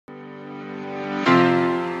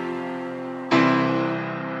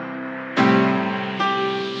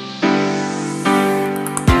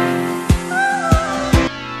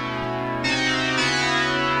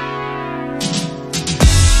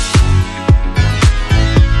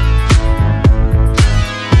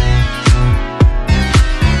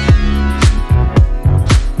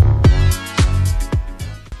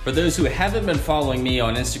For those who haven't been following me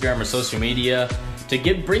on Instagram or social media, to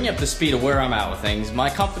bring you up to speed of where I'm at with things, my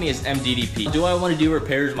company is MDDP. Do I want to do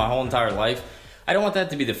repairs my whole entire life? I don't want that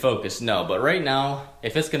to be the focus, no. But right now,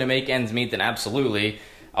 if it's going to make ends meet, then absolutely,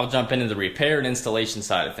 I'll jump into the repair and installation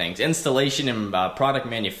side of things. Installation and product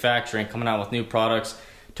manufacturing, coming out with new products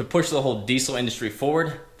to push the whole diesel industry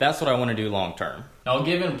forward. That's what I want to do long term. Now,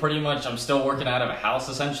 given pretty much I'm still working out of a house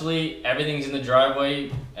essentially, everything's in the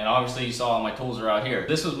driveway, and obviously you saw all my tools are out here.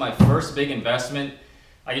 This was my first big investment.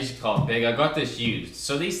 I guess you could call it big. I got this used.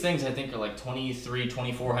 So these things I think are like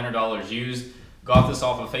 $2,400 used. Got this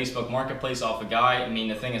off of Facebook Marketplace off a guy. I mean,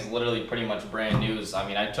 the thing is literally pretty much brand new. I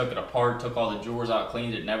mean, I took it apart, took all the drawers out,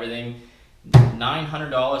 cleaned it and everything.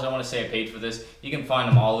 $900, I want to say I paid for this. You can find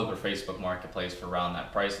them all over Facebook Marketplace for around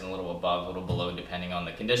that price and a little above, a little below, depending on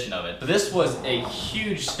the condition of it. But this was a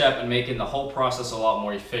huge step in making the whole process a lot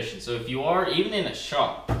more efficient. So if you are even in a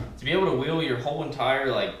shop, to be able to wheel your whole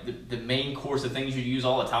entire, like the main course of things you use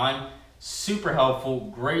all the time, super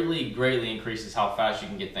helpful, greatly increases how fast you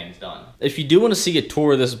can get things done. If you do want to see a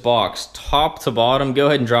tour of this box, top to bottom, go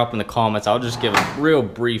ahead and drop in the comments. I'll just give a real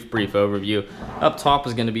brief overview. Up top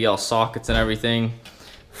is going to be all sockets and everything.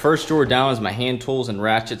 First drawer down is my hand tools and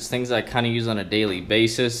ratchets, things I kind of use on a daily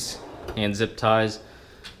basis, and zip ties.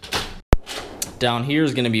 Down here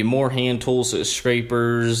is going to be more hand tools, so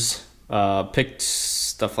scrapers, picks,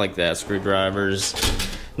 stuff like that, screwdrivers.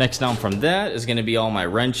 Next down from that is going to be all my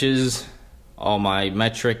wrenches, all my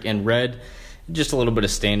metric and red, just a little bit of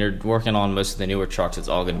standard. Working on most of the newer trucks, it's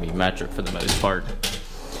all going to be metric for the most part.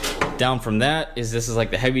 Down from that this is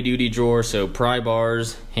like the heavy duty drawer, so pry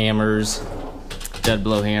bars, hammers, dead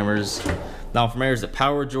blow hammers. Down from there is the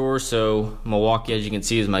power drawer, so Milwaukee, as you can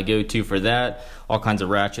see, is my go-to for that. All kinds of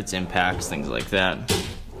ratchets, impacts, things like that.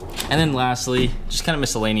 And then lastly, just kind of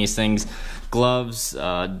miscellaneous things, gloves,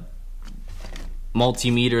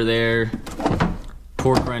 multimeter there,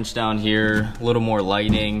 torque wrench down here, a little more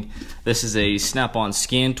lighting. This is a snap-on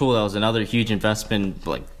scan tool. That was another huge investment,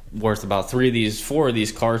 like worth about 4 of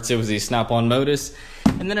these carts. It was a snap-on Modus,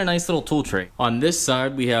 and then a nice little tool tray. On this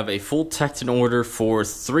side, we have a full Tekton order for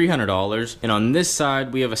 $300, and on this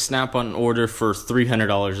side, we have a snap-on order for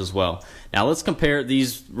 $300 as well. Now let's compare.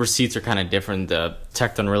 These receipts are kind of different. The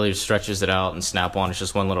Tekton really stretches it out, and snap-on is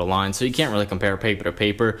just one little line, so you can't really compare paper to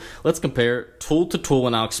paper. Let's compare tool to tool,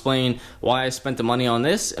 and I'll explain why I spent the money on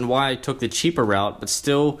this and why I took the cheaper route, but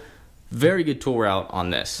still very good tool route on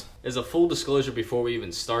this. As a full disclosure before we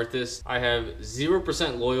even start this, I have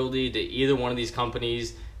 0% loyalty to either one of these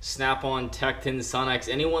companies. Snap-on, Tekton, Sonex,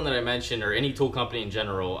 anyone that I mentioned, or any tool company in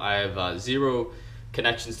general, I have zero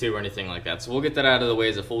connections to or anything like that. So we'll get that out of the way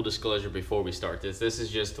as a full disclosure before we start this. This is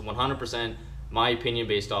just 100% my opinion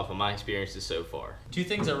based off of my experiences so far. Two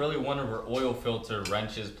things I really wanted were oil filter,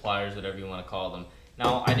 wrenches, pliers, whatever you want to call them.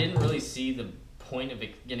 Now, I didn't really see the point of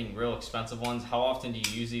it getting real expensive ones. How often do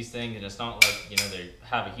you use these things? And it's not like, you know, they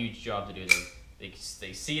have a huge job to do. They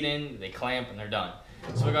seat in, they clamp, and they're done.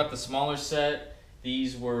 So I got the smaller set.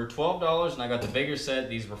 These were $12, and I got the bigger set.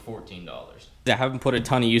 These were $14. I haven't put a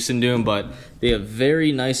ton of use into them, but they have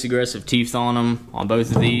very nice aggressive teeth on them on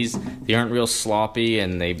both of these. They aren't real sloppy,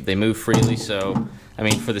 and they move freely. So, I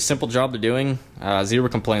mean, for the simple job they're doing, zero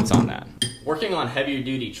complaints on that. Working on heavier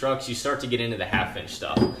duty trucks, you start to get into the half-inch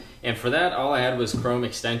stuff. And for that, all I had was chrome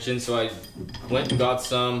extensions, so I went and got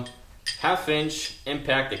some half-inch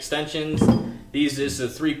impact extensions. This is a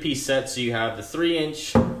 3-piece set, so you have the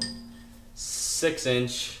 3-inch,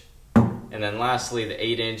 6-inch, and then lastly the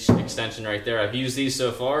 8-inch extension right there. I've used these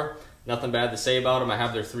so far, nothing bad to say about them. I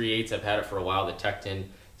have their 3/8, I've had it for a while, the Tekton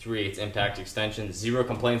 3/8 impact extension, zero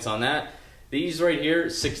complaints on that. These right here,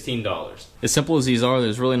 $16. As simple as these are,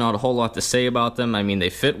 there's really not a whole lot to say about them. I mean,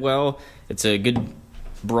 they fit well, it's a good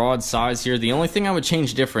broad size here. The only thing I would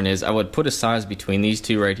change different is I would put a size between these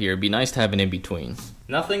two right here. It'd be nice to have an in-between.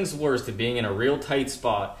 Nothing's worse than being in a real tight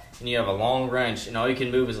spot and you have a long wrench and all you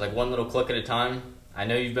can move is like one little click at a time. I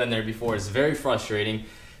know you've been there before. It's very frustrating.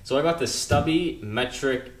 So I got the stubby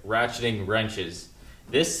metric ratcheting wrenches.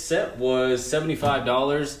 This set was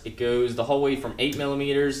 $75. It goes the whole way from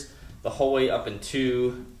 8mm the whole way up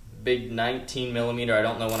into big 19mm. I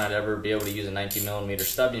don't know when I'd ever be able to use a 19mm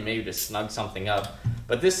stubby, maybe to snug something up.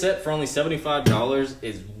 But this set for only $75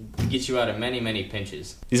 gets you out of many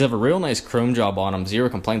pinches. These have a real nice chrome job on them, zero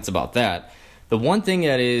complaints about that. The one thing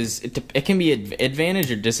that is, it can be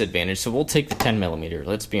advantage or disadvantage, so we'll take the 10mm.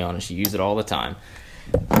 Let's be honest, you use it all the time.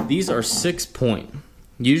 These are 6-point.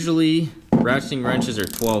 Usually, ratcheting wrenches are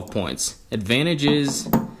 12 points. Advantage is,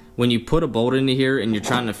 when you put a bolt into here and you're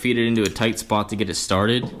trying to feed it into a tight spot to get it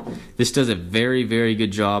started, this does a very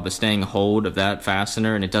good job of staying hold of that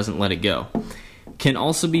fastener and it doesn't let it go. Can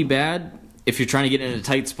also be bad if you're trying to get in a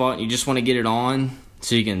tight spot and you just want to get it on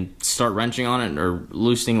so you can start wrenching on it or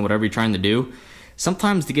loosening whatever you're trying to do.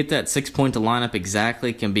 Sometimes to get that 6 point to line up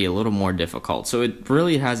exactly can be a little more difficult. So it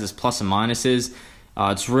really has its plus and minuses.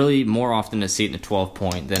 It's really more often to see it in a 12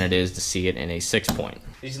 point than it is to see it in a 6 point.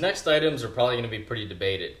 These next items are probably going to be pretty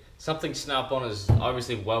debated. Something Snap-on is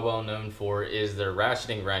obviously well known for is their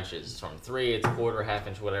ratcheting wrenches from 3/8, quarter, half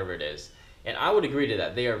inch, whatever it is. And I would agree to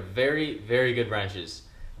that. They are very, very good wrenches.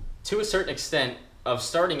 To a certain extent of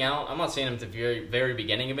starting out, I'm not saying them at the very, very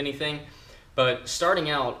beginning of anything, but starting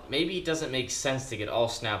out, maybe it doesn't make sense to get all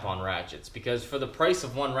Snap-on ratchets, because for the price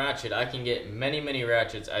of one ratchet, I can get many, many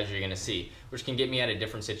ratchets, as you're going to see, which can get me out of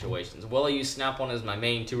different situations. Will I use Snap-on as my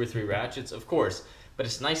main 2 or 3 ratchets? Of course, but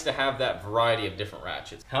it's nice to have that variety of different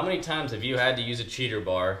ratchets. How many times have you had to use a cheater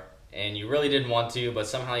bar, and you really didn't want to, but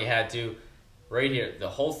somehow you had to? Right here, the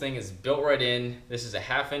whole thing is built right in. This is a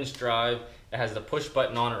 1/2 inch drive. It has the push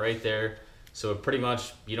button on it right there. So pretty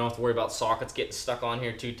much you don't have to worry about sockets getting stuck on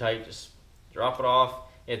here too tight. Just drop it off.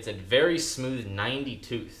 It's a very smooth 90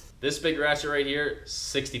 tooth. This big ratchet right here,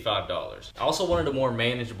 $65. I also wanted a more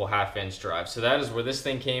manageable 1/2 inch drive. So that is where this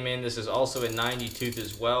thing came in. This is also a 90 tooth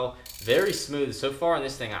as well. Very smooth. So far on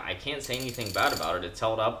this thing, I can't say anything bad about it. It's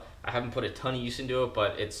held up. I haven't put a ton of use into it,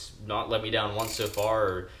 but it's not let me down once so far,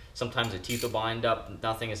 or sometimes the teeth will bind up.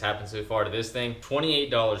 Nothing has happened so far to this thing.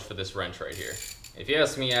 $28 for this wrench right here. If you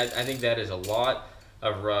ask me, I think that is a lot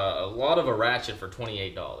of a ratchet for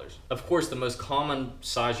 $28. Of course, the most common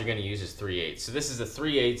size you're going to use is 3/8. So this is a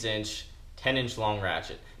 3/8 inch, 10 inch long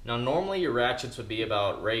ratchet. Now normally your ratchets would be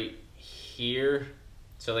about right here,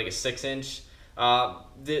 so like a 6 inch.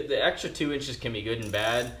 The extra 2 inches can be good and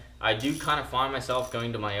bad. I do kind of find myself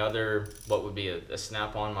going to my other, what would be a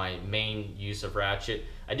Snap-on, my main use of ratchet.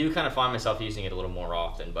 I do kind of find myself using it a little more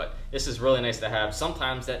often, but this is really nice to have.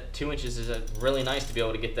 Sometimes that 2 inches is really nice to be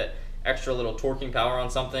able to get that extra little torquing power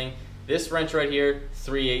on something. This wrench right here,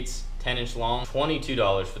 3/8, 10 inch long,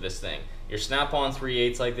 $22 for this thing. Your Snap-on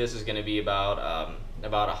 3/8 like this is going to be about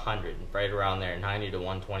 100, right around there, 90 to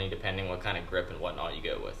 120, depending what kind of grip and whatnot you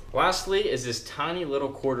go with. Lastly is this tiny little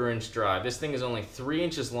 1/4 inch drive. This thing is only 3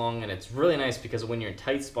 inches long, and it's really nice because when you're in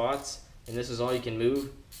tight spots and this is all you can move,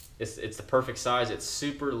 it's the perfect size. It's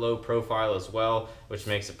super low profile as well, which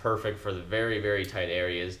makes it perfect for the very, very tight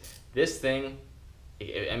areas. This thing,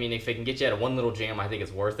 I mean, if it can get you out of one little jam, I think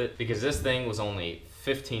it's worth it, because this thing was only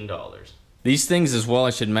 $15. These things as well,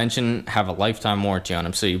 I should mention, have a lifetime warranty on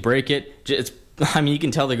them. So you break it, I mean, you can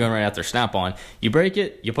tell they're going right after Snap-on. You break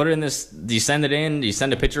it, you put it in this, you send it in, you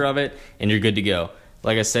send a picture of it, and you're good to go.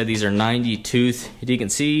 Like I said, these are 90 tooth. You can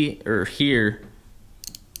see or hear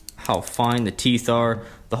how fine the teeth are,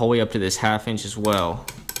 the whole way up to this 1/2 inch as well.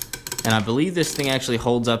 And I believe this thing actually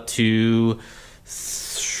holds up to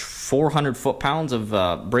 400 foot-pounds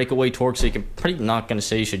of breakaway torque, so you can pretty, not going to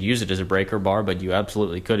say you should use it as a breaker bar, but you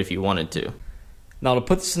absolutely could if you wanted to. Now to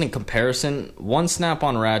put this in comparison, one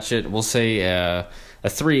Snap-on ratchet, we'll say a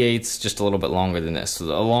 3/8, just a little bit longer than this. So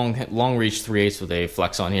a long reach 3/8 with a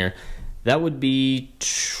flex on here, that would be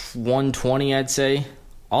 $120, I'd say.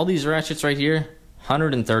 All these ratchets right here,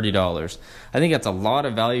 $130. I think that's a lot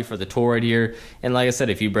of value for the tool right here. And like I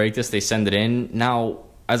said, if you break this, they send it in. Now,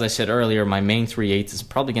 as I said earlier, my main 3/8 is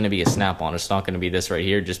probably going to be a Snap-on. It's not going to be this right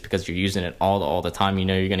here, just because you're using it all the time. You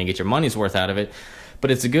know you're going to get your money's worth out of it.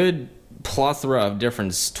 But it's a good plethora of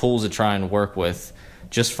different tools to try and work with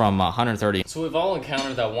just from 130. So we've all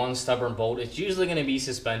encountered that one stubborn bolt. It's usually going to be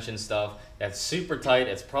suspension stuff that's super tight.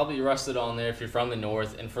 It's probably rusted on there if you're from the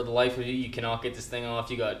north, and for the life of you, you cannot get this thing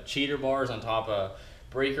off. You got cheater bars on top of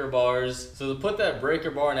breaker bars. So to put that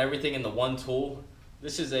breaker bar and everything in the one tool,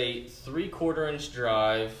 this is a 3/4 inch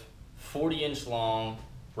drive, 40 inch long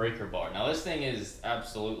breaker bar. Now this thing is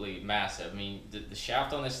absolutely massive. I mean, the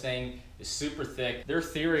shaft on this thing is super thick. Their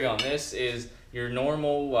theory on this is your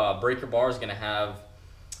normal breaker bar is going to have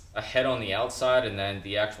a head on the outside, and then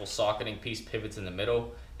the actual socketing piece pivots in the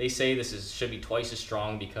middle. They say this should be twice as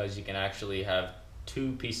strong because you can actually have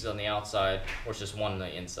 2 pieces on the outside or just one on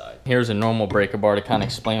the inside. Here's a normal breaker bar to kind of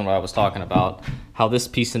explain what I was talking about. How this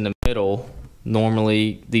piece in the middle,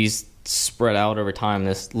 normally these spread out over time.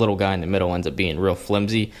 This little guy in the middle ends up being real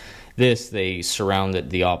flimsy. This, they surround it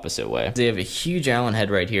the opposite way. They have a huge Allen head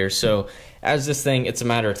right here, so as this thing, it's a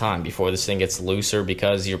matter of time before this thing gets looser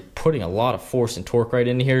because you're putting a lot of force and torque right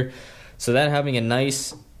into here. So that having a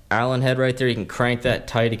nice Allen head right there, you can crank that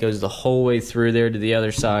tight. It goes the whole way through there to the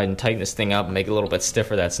other side and tighten this thing up and make it a little bit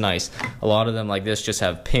stiffer. That's nice. A lot of them like this just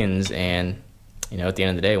have pins, and you know, at the end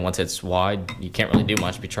of the day, once it's wide, you can't really do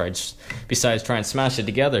much besides try and smash it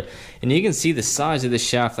together. And you can see the size of this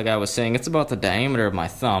shaft, like I was saying, it's about the diameter of my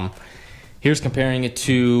thumb. Here's comparing it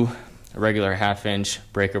to a regular 1/2-inch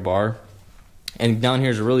breaker bar. And down here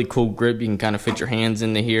is a really cool grip. You can kind of fit your hands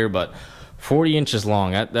into here, but 40 inches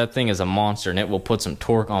long. That thing is a monster, and it will put some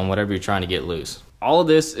torque on whatever you're trying to get loose. All of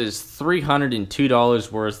this is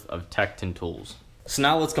 $302 worth of Tekton tools. So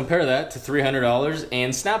now let's compare that to $300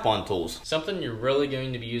 and Snap-on tools. Something you're really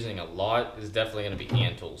going to be using a lot is definitely going to be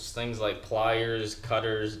hand tools. Things like pliers,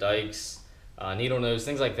 cutters, dikes, needle nose,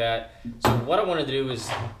 things like that. So what I want to do is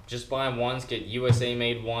just buy ones, get USA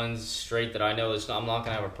made ones straight that I know I'm not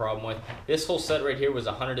going to have a problem with. This whole set right here was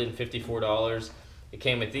 $154. It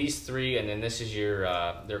came with these three, and then this is your,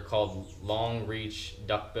 they're called long reach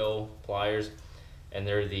duckbill pliers, and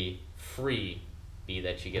they're the free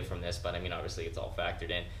that you get from this, but I mean obviously it's all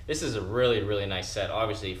factored in. This is a really nice set.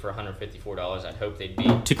 Obviously for $154 I'd hope they'd be.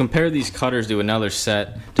 To compare these cutters to another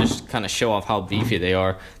set, to just kind of show off how beefy they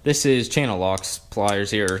are, this is channel locks pliers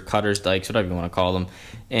here, or cutters, dikes, whatever you want to call them,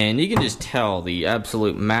 and you can just tell the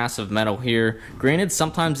absolute massive metal here. Granted,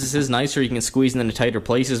 sometimes this is nicer, you can squeeze it into tighter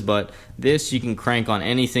places, but this you can crank on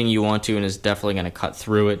anything you want to and is definitely going to cut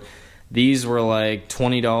through it. These were like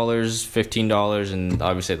 $20, $15, and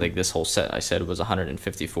obviously like this whole set I said was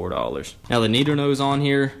 $154. Now the needle nose on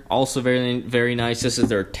here, also very nice. This is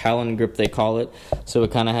their Talon grip, they call it. So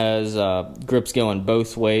it kind of has grips going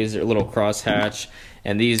both ways. They're a little crosshatch,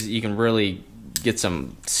 and these you can really get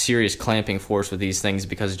some serious clamping force with these things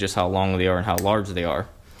because of just how long they are and how large they are.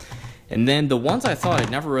 And then the ones I thought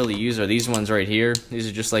I'd never really use are these ones right here. These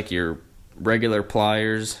are just like your regular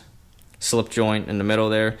pliers, slip joint in the middle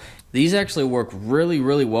there. These actually work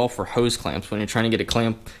really well for hose clamps. When you're trying to get a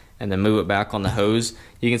clamp and then move it back on the hose,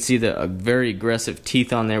 you can see the very aggressive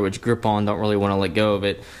teeth on there which grip on, don't really want to let go of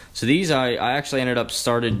it. So these I actually ended up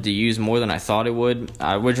started to use more than I thought it would.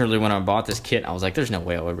 Originally when I bought this kit I was like there's no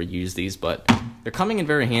way I'll ever use these, but they're coming in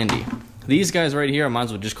very handy. These guys right here I might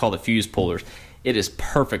as well just call the fuse pullers. It is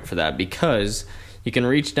perfect for that because you can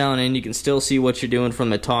reach down in, you can still see what you're doing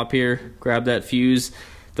from the top here, grab that fuse.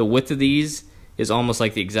 The width of these is almost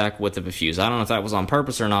like the exact width of a fuse. I don't know if that was on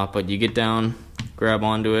purpose or not, but you get down, grab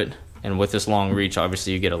onto it, and with this long reach,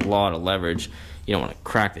 obviously you get a lot of leverage. You don't want to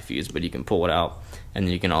crack the fuse, but you can pull it out, and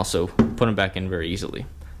then you can also put them back in very easily.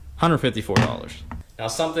 $154. Now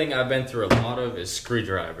something I've been through a lot of is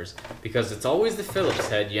screwdrivers, because it's always the Phillips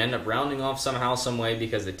head. You end up rounding off somehow, some way,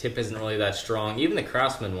 because the tip isn't really that strong. Even the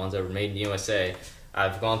Craftsman ones that were made in the USA,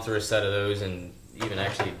 I've gone through a set of those and even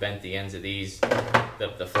actually bent the ends of these,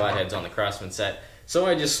 the flatheads on the Craftsman set. So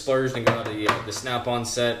I just splurged and got the Snap-on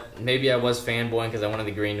set. Maybe I was fanboying because I wanted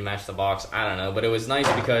the green to match the box. I don't know, but it was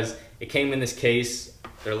nice because it came in this case.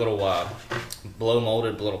 They're a little blow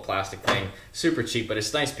molded, little plastic thing. Super cheap, but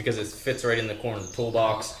it's nice because it fits right in the corner of the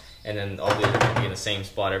toolbox, and then all the others will be in the same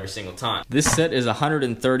spot every single time. This set is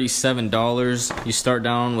 $137. You start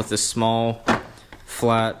down with this small,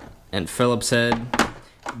 flat, and Phillips head.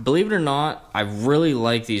 Believe it or not, I really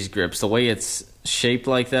like these grips. The way it's shaped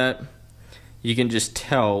like that, you can just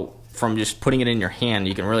tell from just putting it in your hand,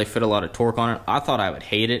 you can really fit a lot of torque on it. I thought I would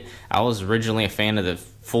hate it. I was originally a fan of the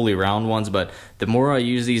fully round ones, but the more I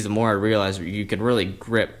use these, the more I realize you can really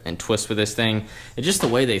grip and twist with this thing. And just the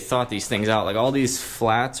way they thought these things out, like all these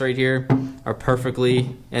flats right here are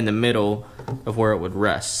perfectly in the middle of where it would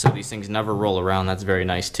rest. So these things never roll around. That's very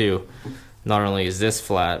nice too. Not only is this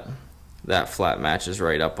flat, that flat matches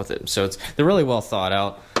right up with it. So they're really well thought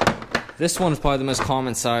out. This one is probably the most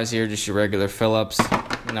common size here, just your regular Phillips,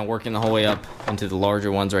 and then working the whole way up into the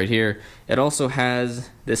larger ones right here. It also has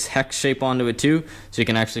this hex shape onto it too, so you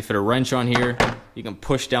can actually fit a wrench on here. You can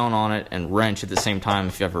push down on it and wrench at the same time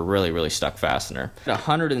if you have a really stuck fastener.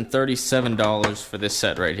 $137 for this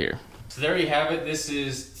set right here. So there you have it. This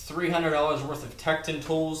is $300 worth of Tekton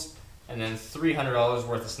tools and then $300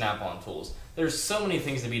 worth of Snap-on tools. There's so many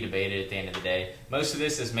things to be debated at the end of the day. Most of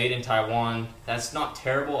this is made in Taiwan. That's not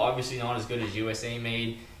terrible, obviously not as good as USA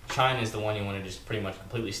made. China is the one you want to just pretty much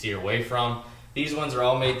completely steer away from. These ones are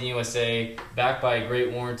all made in the USA, backed by a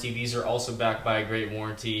great warranty. These are also backed by a great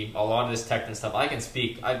warranty. A lot of this Tekton stuff, I can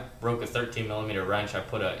speak. I broke a 13mm wrench. I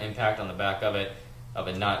put an impact on the back of it, of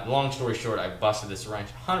a nut. Long story short, I busted this wrench.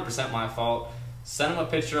 100% my fault. Sent them a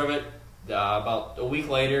picture of it. About a week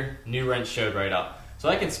later, new wrench showed right up. So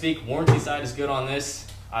I can speak, warranty side is good on this.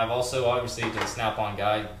 I've also, obviously, to the Snap-on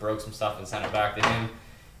guy, broke some stuff and sent it back to him.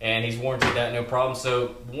 And he's warranted that, no problem.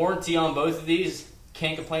 So warranty on both of these,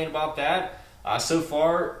 can't complain about that. So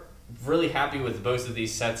far, really happy with both of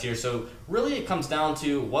these sets here. So really it comes down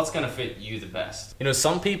to what's gonna fit you the best. You know,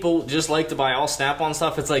 some people just like to buy all Snap-on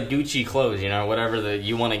stuff. It's like Gucci clothes, you know, whatever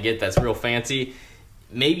you wanna get that's real fancy.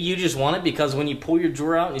 maybe you just want it because when you pull your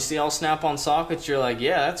drawer out and you see all Snap-on sockets, you're like,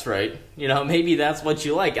 yeah, that's right. You know, maybe that's what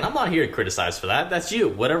you like. And I'm not here to criticize for that. That's you.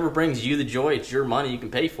 Whatever brings you the joy, it's your money. You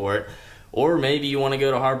can pay for it. Or maybe you want to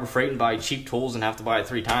go to Harbor Freight and buy cheap tools and have to buy it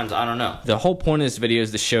 3 times. I don't know. The whole point of this video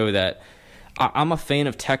is to show that I'm a fan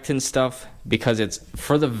of Tekton stuff because it's,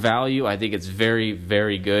 for the value, I think it's very,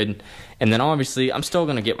 very good. And then obviously, I'm still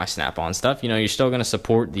going to get my Snap-on stuff. You know, you're still going to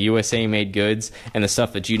support the USA-made goods and the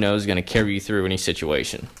stuff that you know is going to carry you through any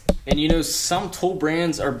situation. And you know, some tool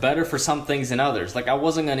brands are better for some things than others. Like, I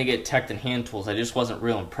wasn't going to get Tekton hand tools. I just wasn't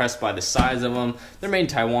real impressed by the size of them. They're made in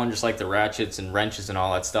Taiwan, just like the ratchets and wrenches and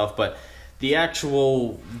all that stuff. But the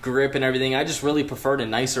actual grip and everything, I just really preferred a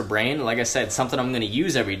nicer brand. Like I said, something I'm going to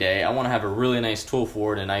use every day. I want to have a really nice tool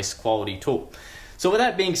for it, a nice quality tool. So with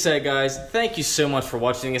that being said, guys, thank you so much for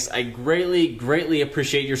watching this. I greatly, greatly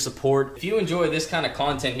appreciate your support. If you enjoy this kind of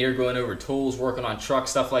content here, going over tools, working on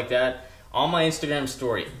trucks, stuff like that, on my Instagram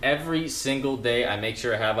story, every single day I make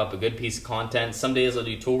sure I have up a good piece of content. Some days I'll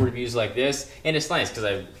do tool reviews like this, and it's nice because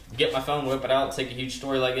I get my phone, whip it out, take a huge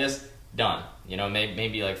story like this, done. You know,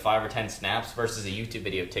 maybe like 5 or 10 snaps versus a YouTube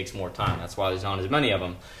video takes more time. That's why there's not as many of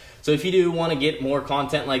them. So if you do want to get more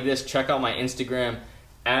content like this, check out my Instagram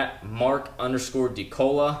at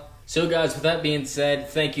Mark_DeCola. So guys, with that being said,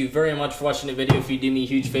 thank you very much for watching the video. If you do me a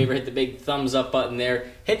huge favor, hit the big thumbs up button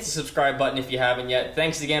there. Hit the subscribe button if you haven't yet.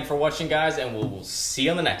 Thanks again for watching, guys, and we'll see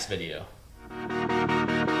you on the next video.